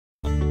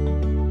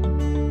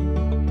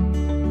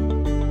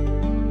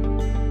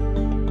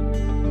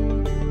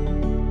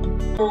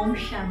Om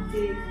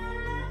Shanti.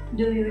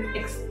 Do you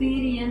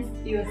experience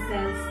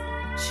yourselves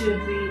to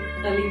be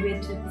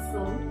elevated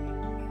soul?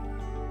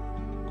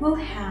 Who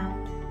have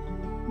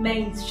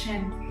main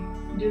strength?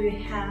 Do you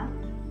have?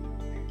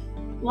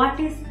 What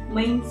is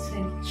main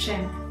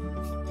strength?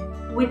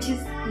 Which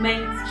is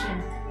main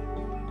strength?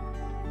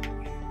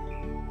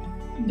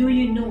 Do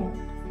you know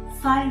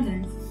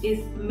silence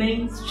is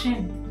main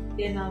strength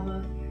in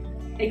our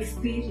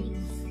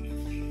experience,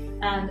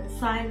 and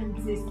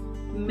silence is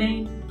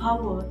main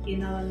power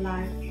in our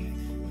life?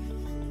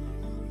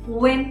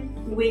 When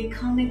we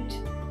connect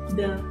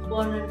the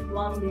one and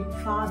only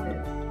Father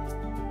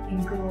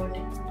in God,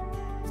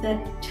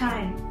 that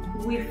time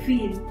we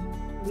feel,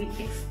 we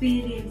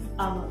experience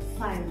our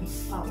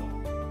silence power.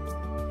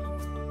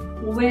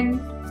 When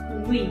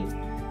we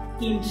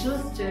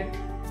interested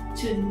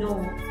to know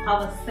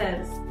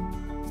ourselves,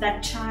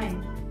 that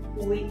time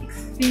we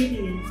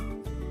experience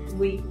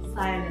with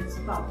silence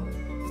power.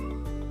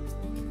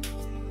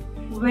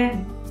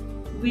 When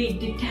we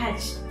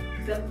detach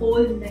the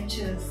old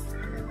natures,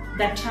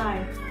 that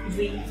time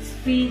we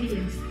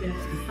experience the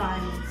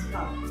silence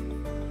power.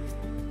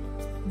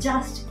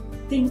 Just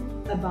think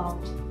about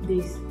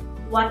this.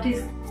 What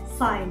is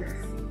silence?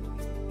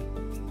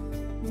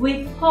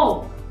 With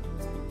hope,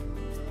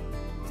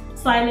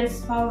 silence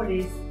power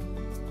is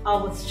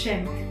our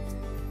strength.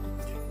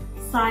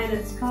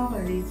 Silence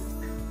power is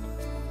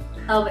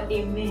our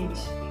image.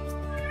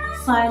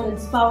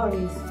 Silence power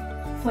is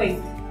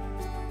faith.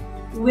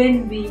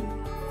 When we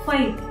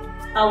faith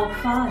our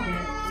Father,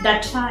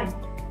 that time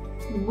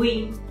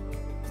we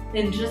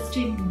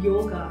interested in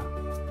yoga.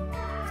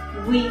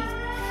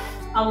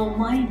 Our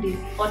mind is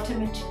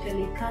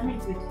automatically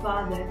connected with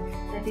Father.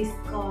 That is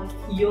called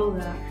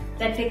yoga.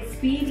 That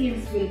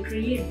experience will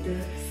create the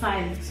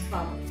silence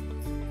power.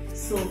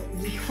 So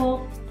we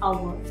hope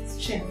our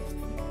strength,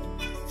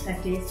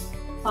 that is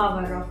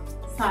power of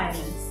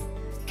silence.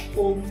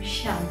 Om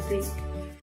Shanti.